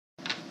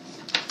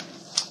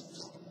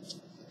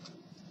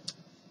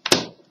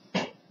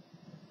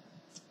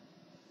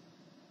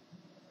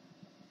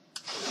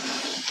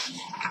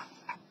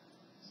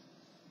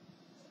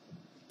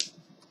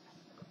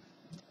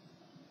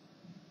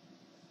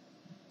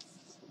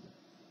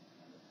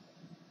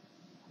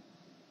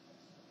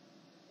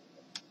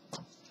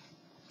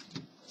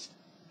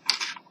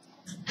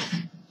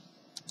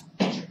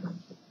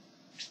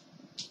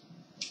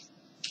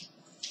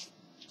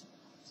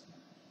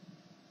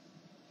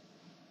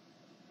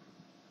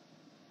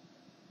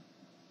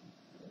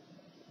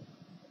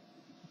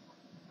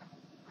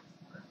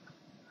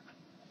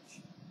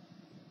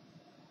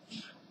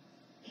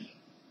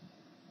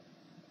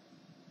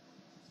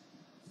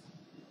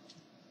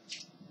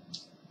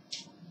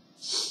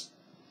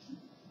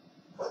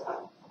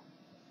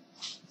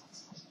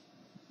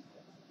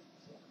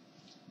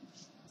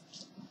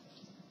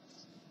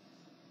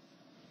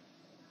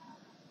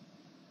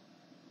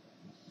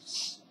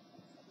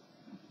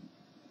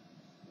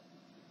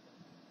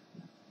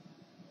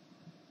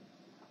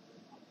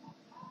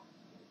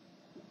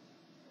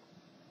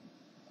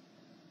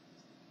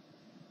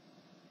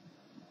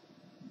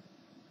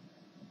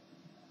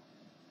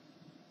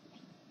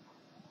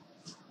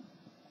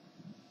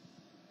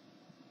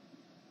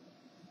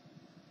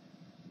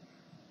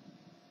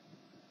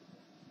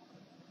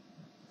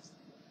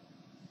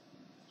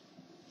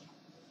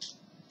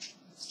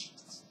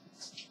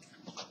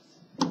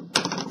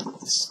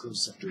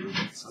screws have to remove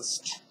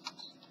first.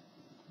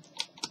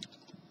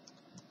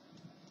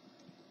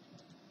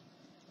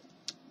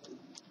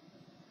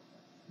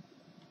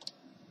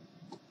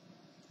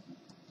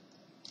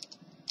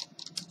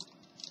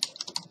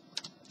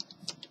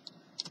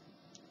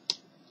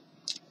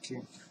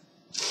 Okay.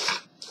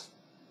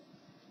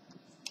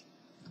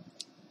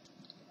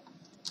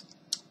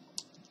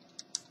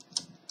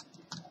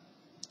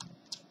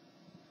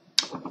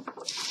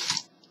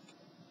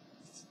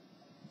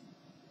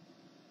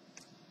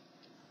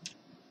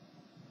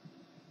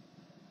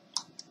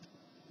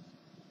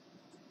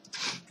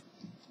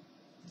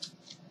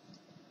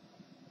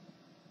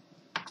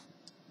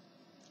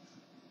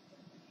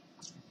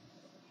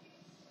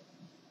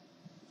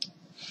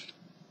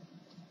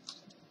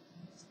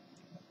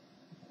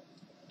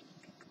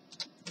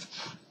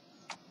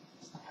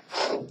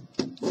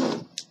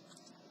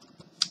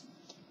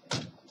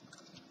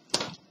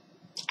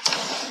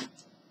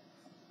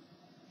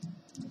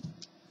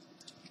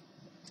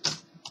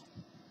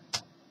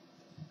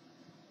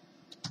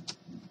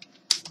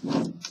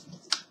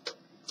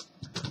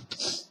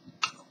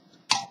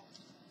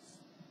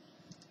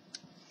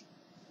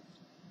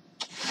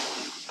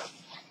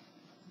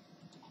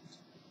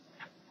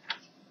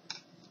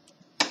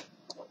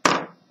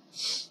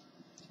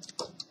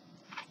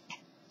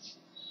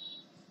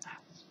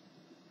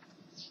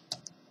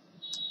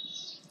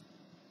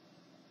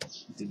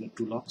 There are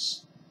two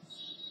locks,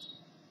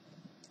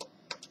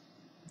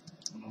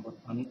 number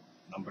 1,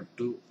 number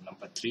 2,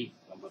 number 3,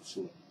 number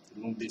 4.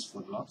 Remove these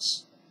 4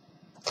 locks.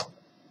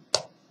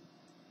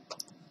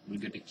 We'll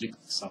get a click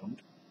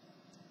sound.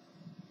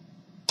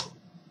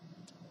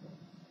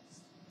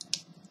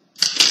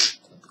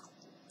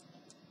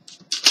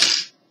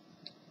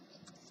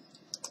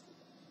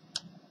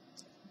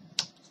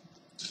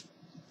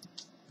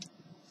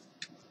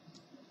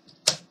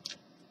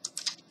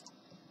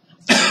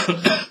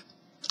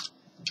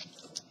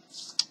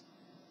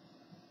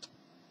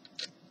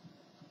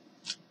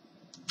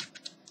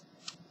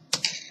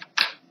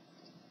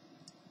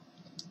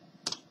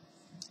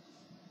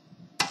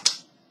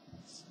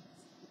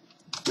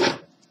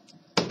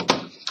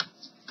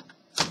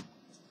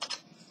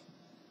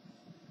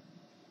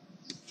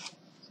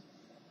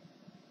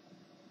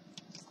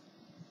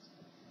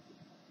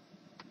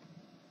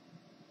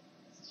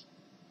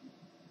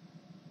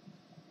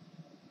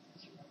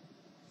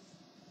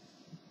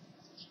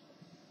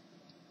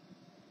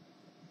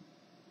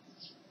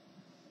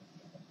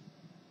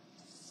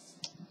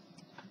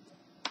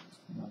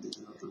 Now these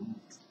are removed.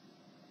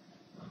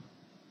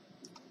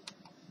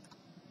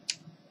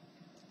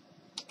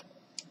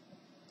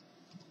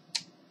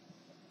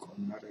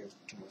 Corner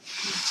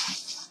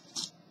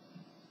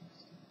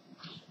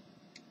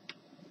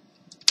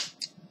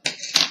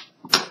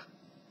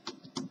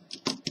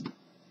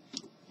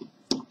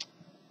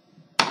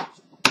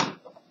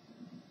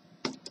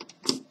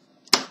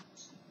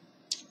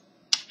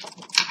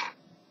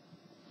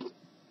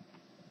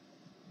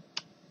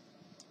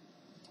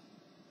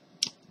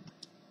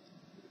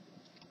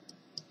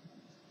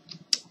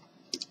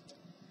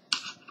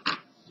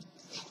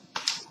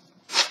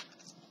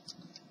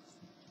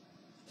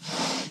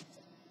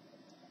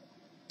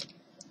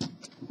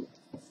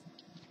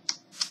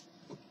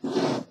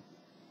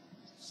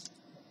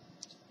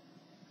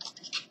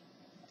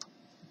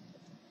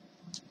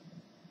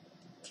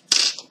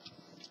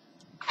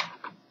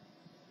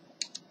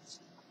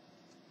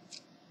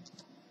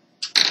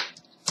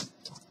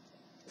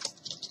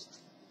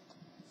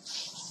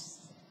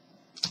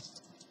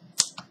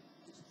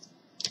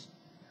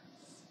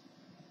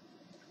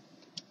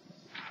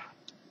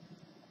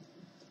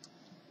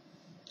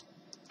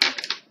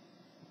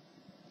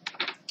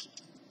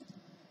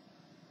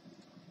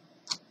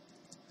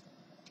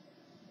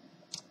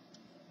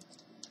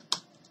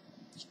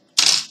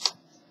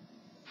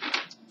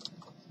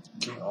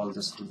Okay, all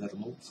the screws are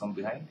removed from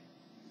behind.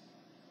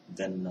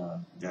 Then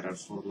there are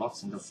 4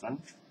 locks in the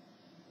front.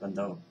 When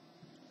the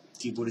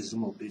keyboard is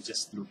removed, it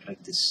just looks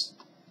like this,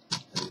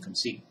 as you can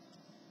see.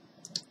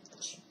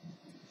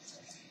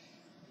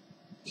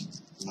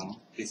 Now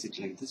place it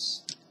like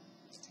this,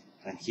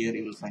 and here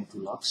you will find 2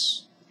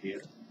 locks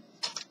here.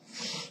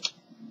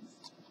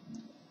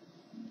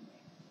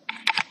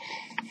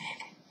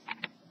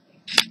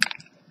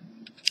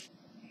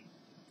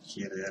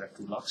 Here there are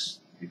 2 locks,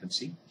 you can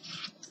see.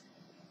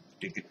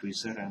 Take a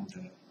tweezer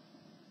and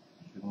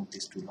remove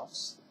these 2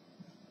 locks.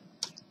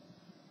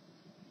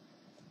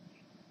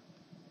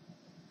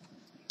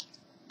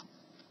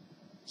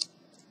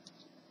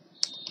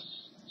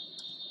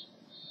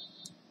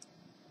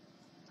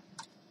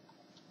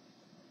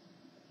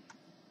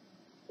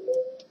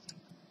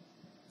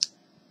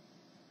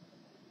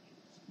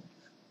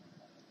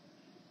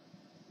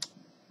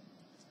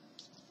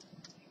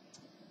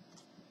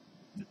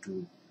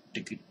 To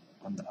take it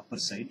on the upper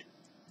side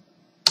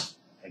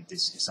like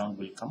this, a sound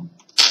will come.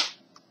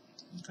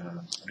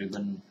 The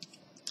ribbon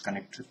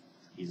connector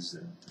is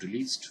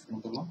released from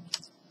the lock,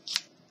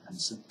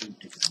 and simply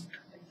take it out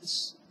like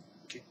this.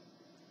 Okay,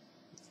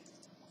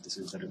 this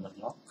is the ribbon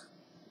lock.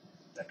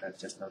 that I've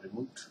just now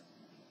removed.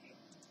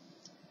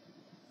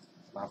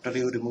 After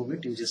you remove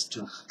it, you just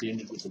clean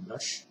it with a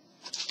brush.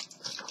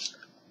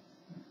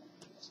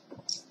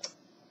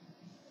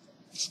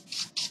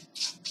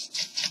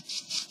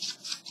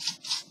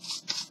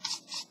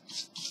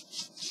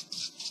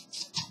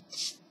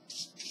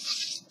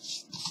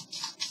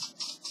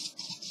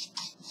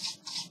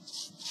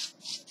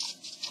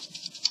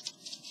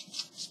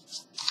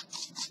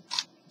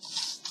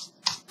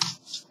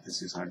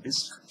 This is hard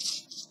disk.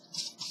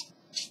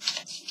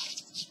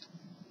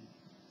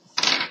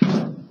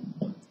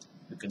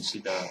 You can see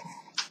the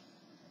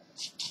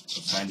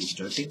file is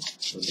dirty,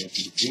 so they have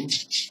to be cleaned.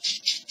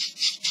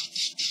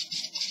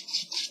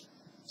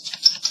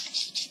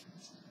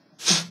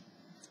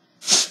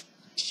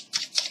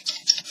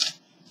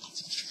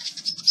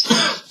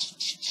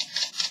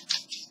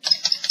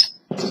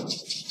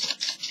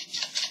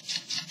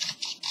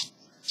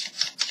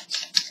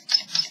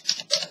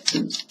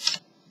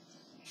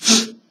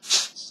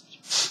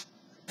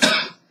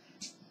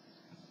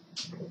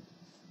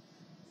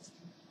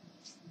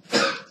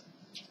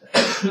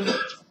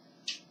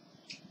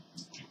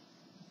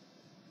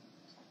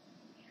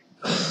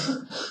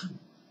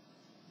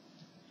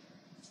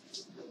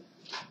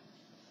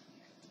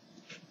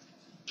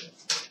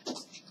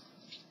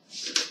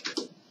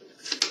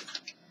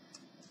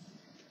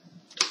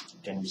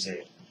 Can use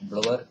a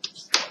blower.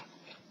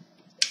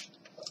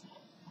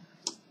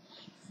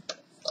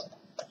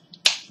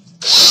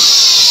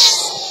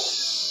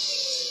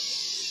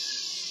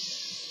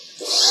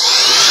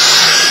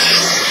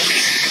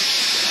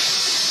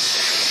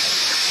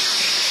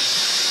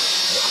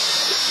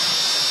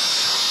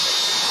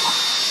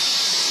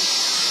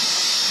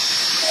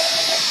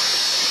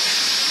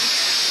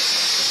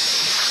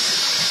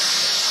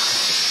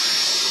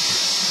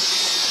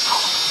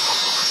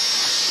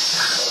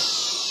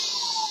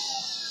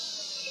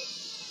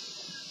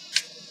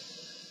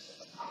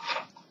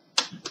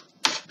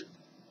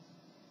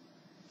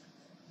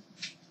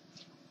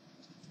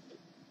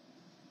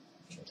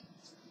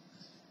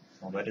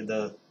 Now where is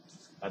the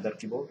other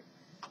keyboard?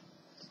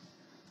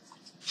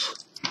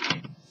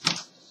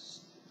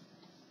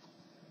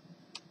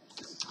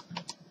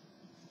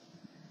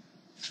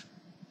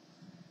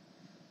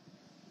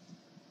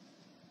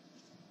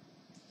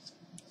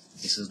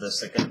 This is the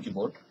second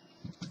keyboard.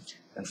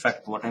 In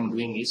fact, what I'm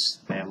doing is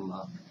I am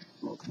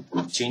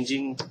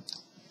changing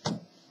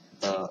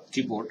the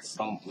keyboard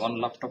from one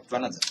laptop to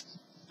another.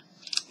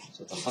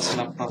 So the first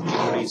laptop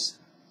keyboard is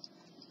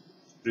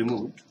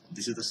removed.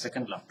 This is the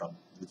second laptop,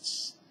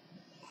 which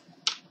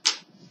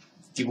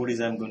keyboard is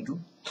I'm going to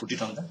put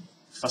it on the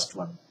first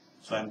one.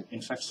 So I'm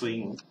in fact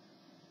showing you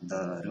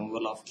the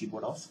removal of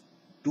keyboard of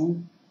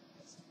two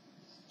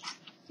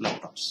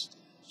laptops.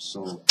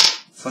 So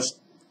first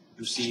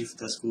to see if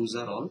the screws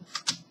are all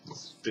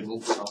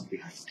removed from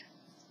behind.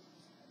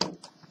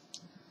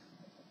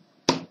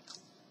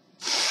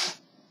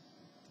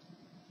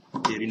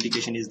 Their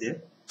indication is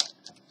there.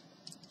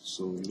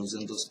 So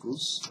loosen those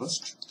screws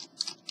first.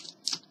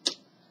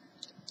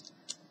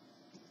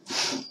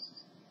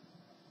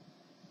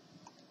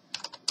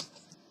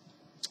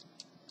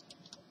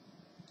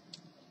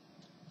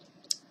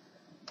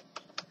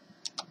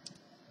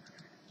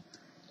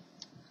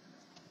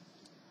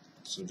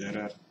 So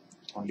there are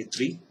only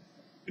 3.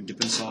 It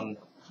depends on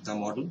the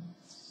model,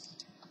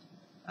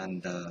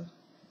 and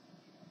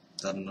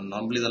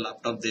normally the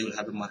laptop, they will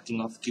have a marking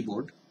of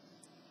keyboard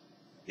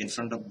in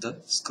front of the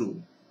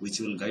screw, which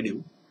will guide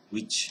you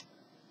which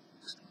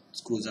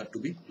screws are to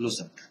be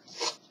loosened.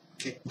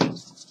 Okay.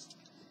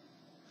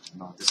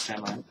 Now this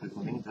time I am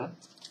removing the,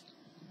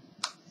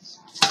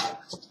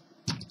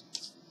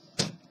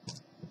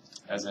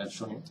 as I have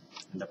shown you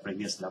in the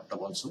previous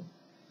laptop also,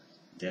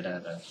 there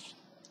are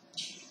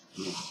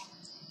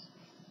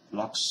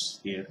blocks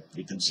here.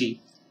 You can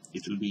see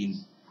it will be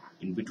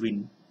in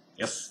between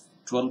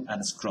F12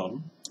 and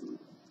scroll,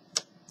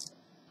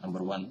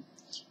 number 1,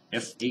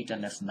 F8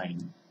 and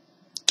F9,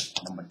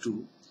 number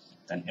 2,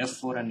 then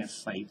F4 and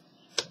F5,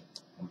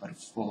 number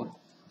 4,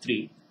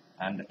 3,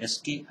 and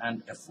SK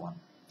and F1.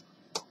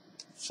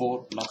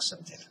 4 blocks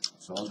are there.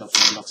 So all the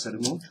 4 blocks are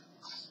removed.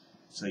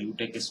 So you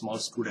take a small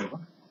screwdriver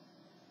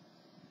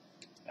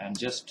and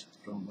just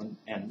from one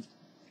end,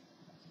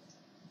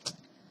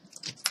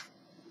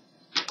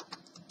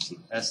 see,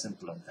 as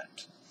simple as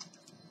that.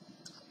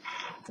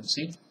 You can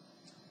see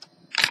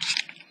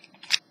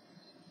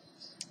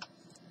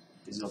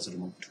this is also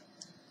removed.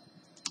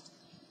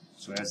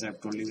 So as I have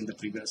told you in the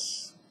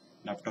previous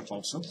laptop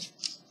also,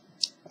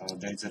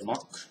 there is a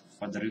lock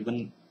for the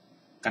ribbon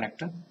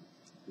connector.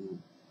 You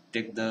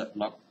take the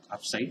lock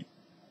upside,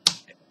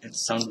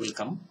 its sound will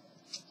come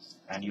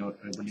and your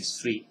ribbon is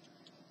free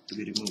to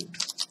be removed.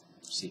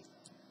 See.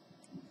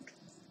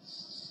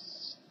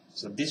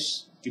 So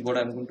this keyboard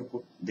I am going to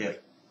put there.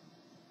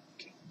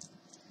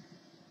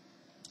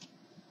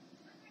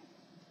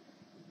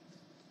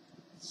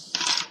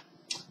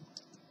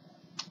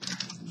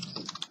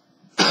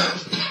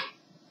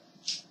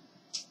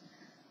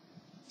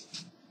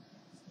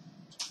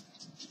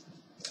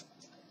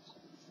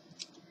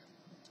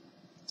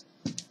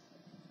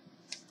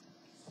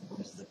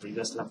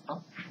 keyless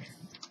laptop.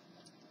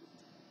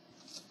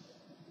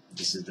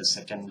 This is the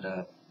second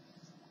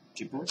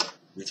keyboard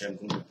which I am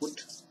going to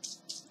put.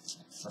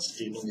 First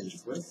cleaning is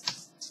required.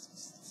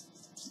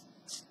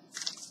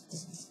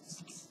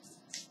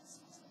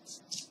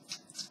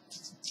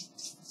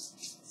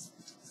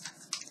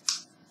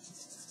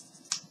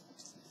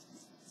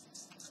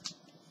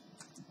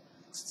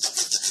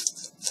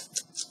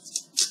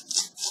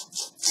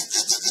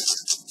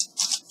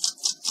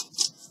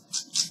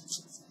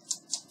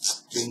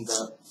 Clean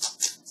the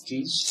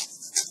keys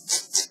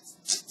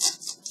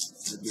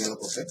with the yellow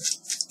perfect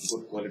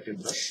good quality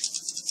brush.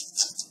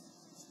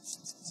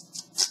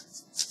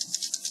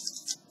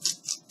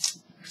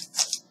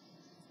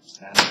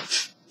 And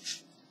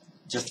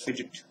just fit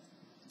it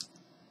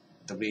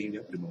the way you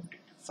have removed it.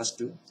 First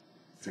to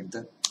fit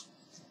the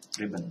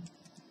ribbon.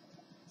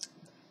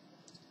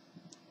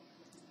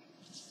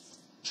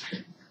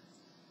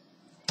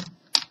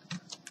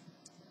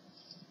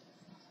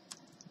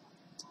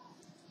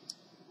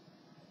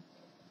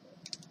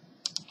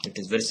 It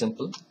is very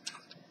simple,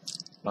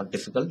 not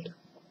difficult.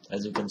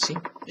 As you can see,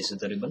 this is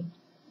the ribbon.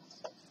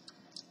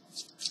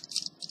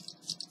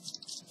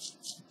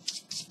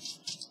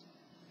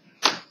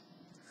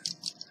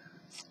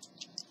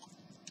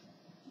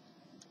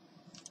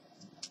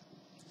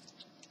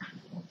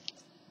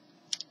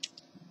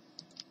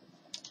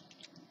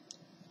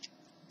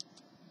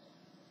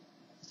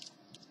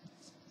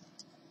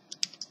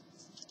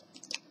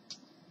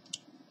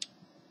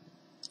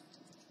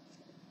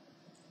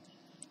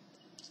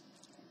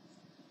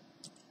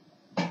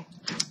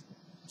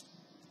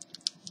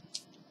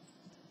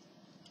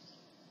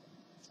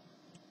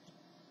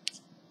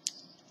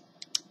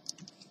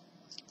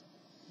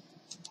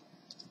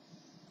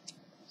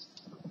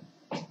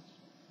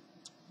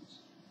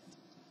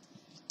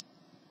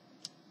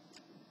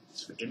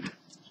 Fitted.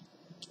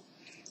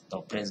 Now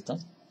press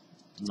the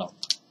lock.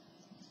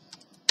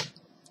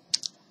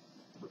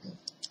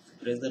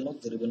 Press the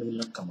lock, the ribbon will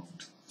not come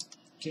out.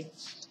 Okay.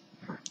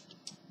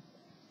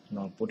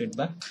 Now put it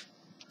back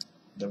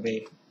the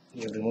way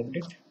you have removed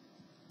it.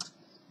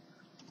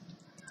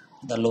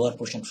 The lower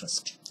portion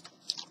first.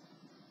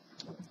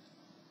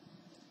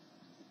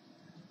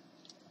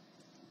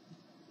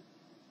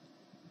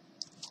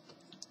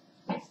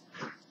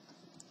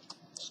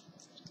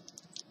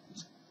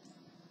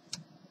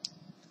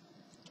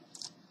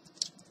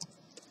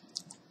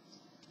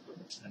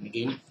 And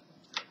again,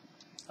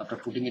 after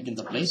putting it in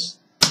the place,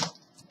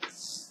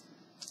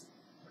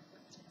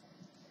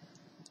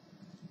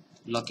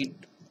 lock it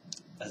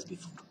as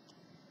before.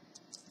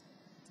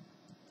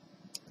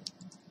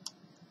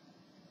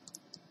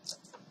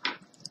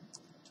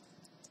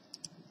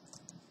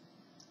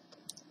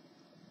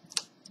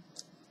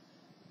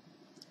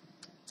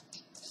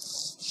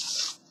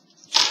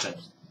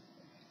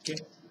 Okay,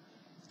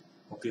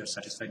 hope you are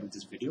satisfied with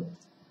this video.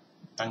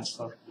 Thanks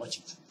for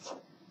watching.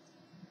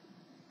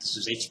 This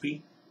is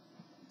HP.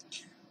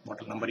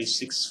 Model number is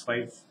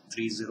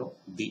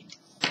 6530B,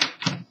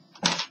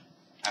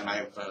 and I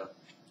have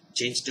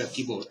changed the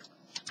keyboard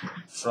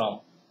from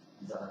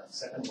the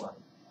second one,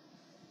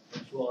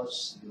 which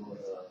was your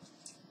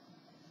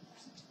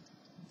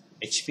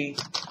HP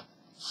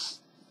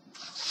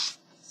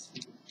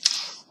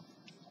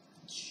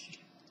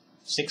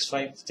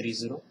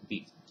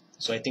 6530B.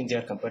 So I think they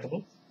are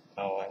compatible.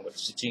 Now I'm going to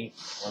switch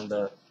on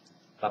the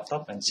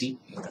laptop and see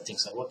if the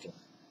things are working.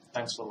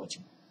 Thanks for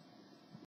watching.